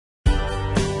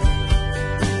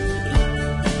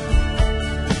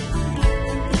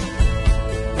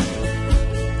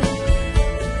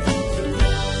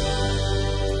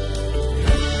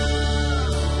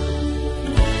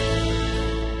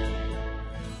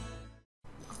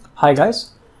Hi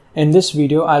guys, in this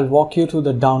video I'll walk you through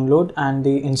the download and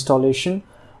the installation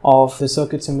of the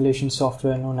circuit simulation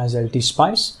software known as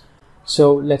LTSpice.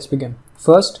 So let's begin.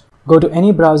 First, go to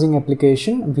any browsing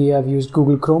application. We have used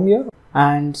Google Chrome here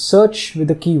and search with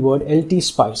the keyword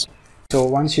LTSpice. So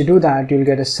once you do that, you'll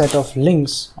get a set of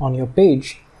links on your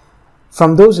page.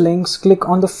 From those links, click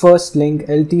on the first link,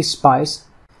 LTSpice,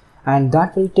 and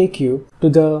that will take you to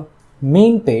the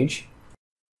main page.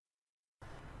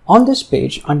 On this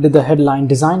page, under the headline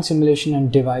Design, Simulation and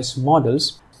Device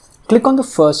Models, click on the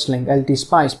first link,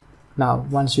 LTSpice. Now,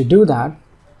 once you do that,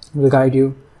 it will guide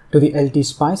you to the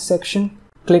LTSpice section.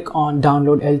 Click on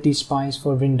Download LTSpice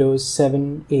for Windows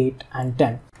 7, 8 and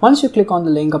 10. Once you click on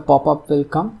the link, a pop-up will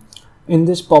come. In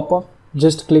this pop-up,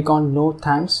 just click on No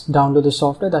Thanks, download the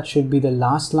software. That should be the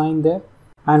last line there.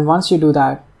 And once you do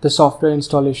that, the software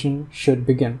installation should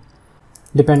begin.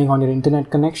 Depending on your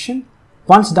internet connection,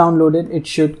 once downloaded, it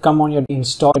should come on your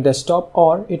installed desktop,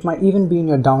 or it might even be in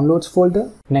your downloads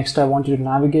folder. Next, I want you to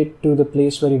navigate to the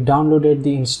place where you've downloaded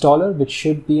the installer, which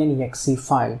should be an exe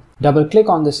file. Double click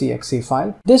on this exe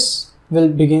file. This will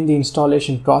begin the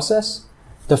installation process.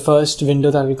 The first window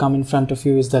that will come in front of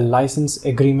you is the license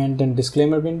agreement and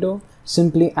disclaimer window.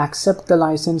 Simply accept the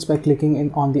license by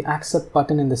clicking on the accept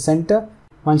button in the center.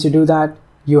 Once you do that,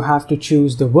 you have to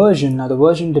choose the version. Now the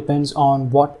version depends on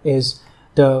what is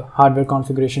the hardware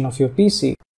configuration of your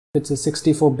PC. If it's a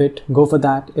 64-bit, go for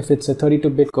that. If it's a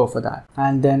 32-bit, go for that.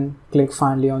 And then click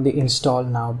finally on the Install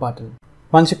Now button.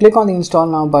 Once you click on the Install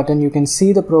Now button, you can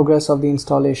see the progress of the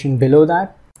installation below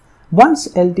that. Once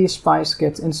LTSpice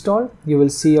gets installed, you will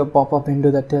see a pop-up window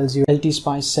that tells you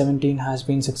LTSpice 17 has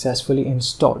been successfully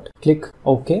installed. Click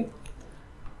OK.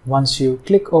 Once you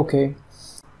click OK,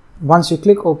 the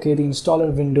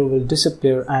installer window will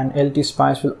disappear and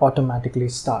LTSpice will automatically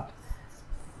start.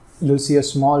 You'll see a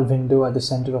small window at the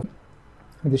center of it.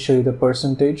 It will show you the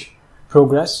percentage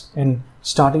progress in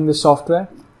starting the software,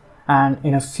 and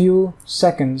in a few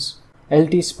seconds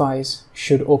LTSpice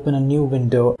should open a new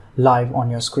window live on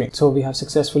your screen. So we have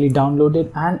successfully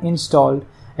downloaded and installed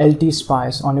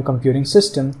LTSpice on your computing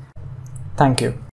system. Thank you.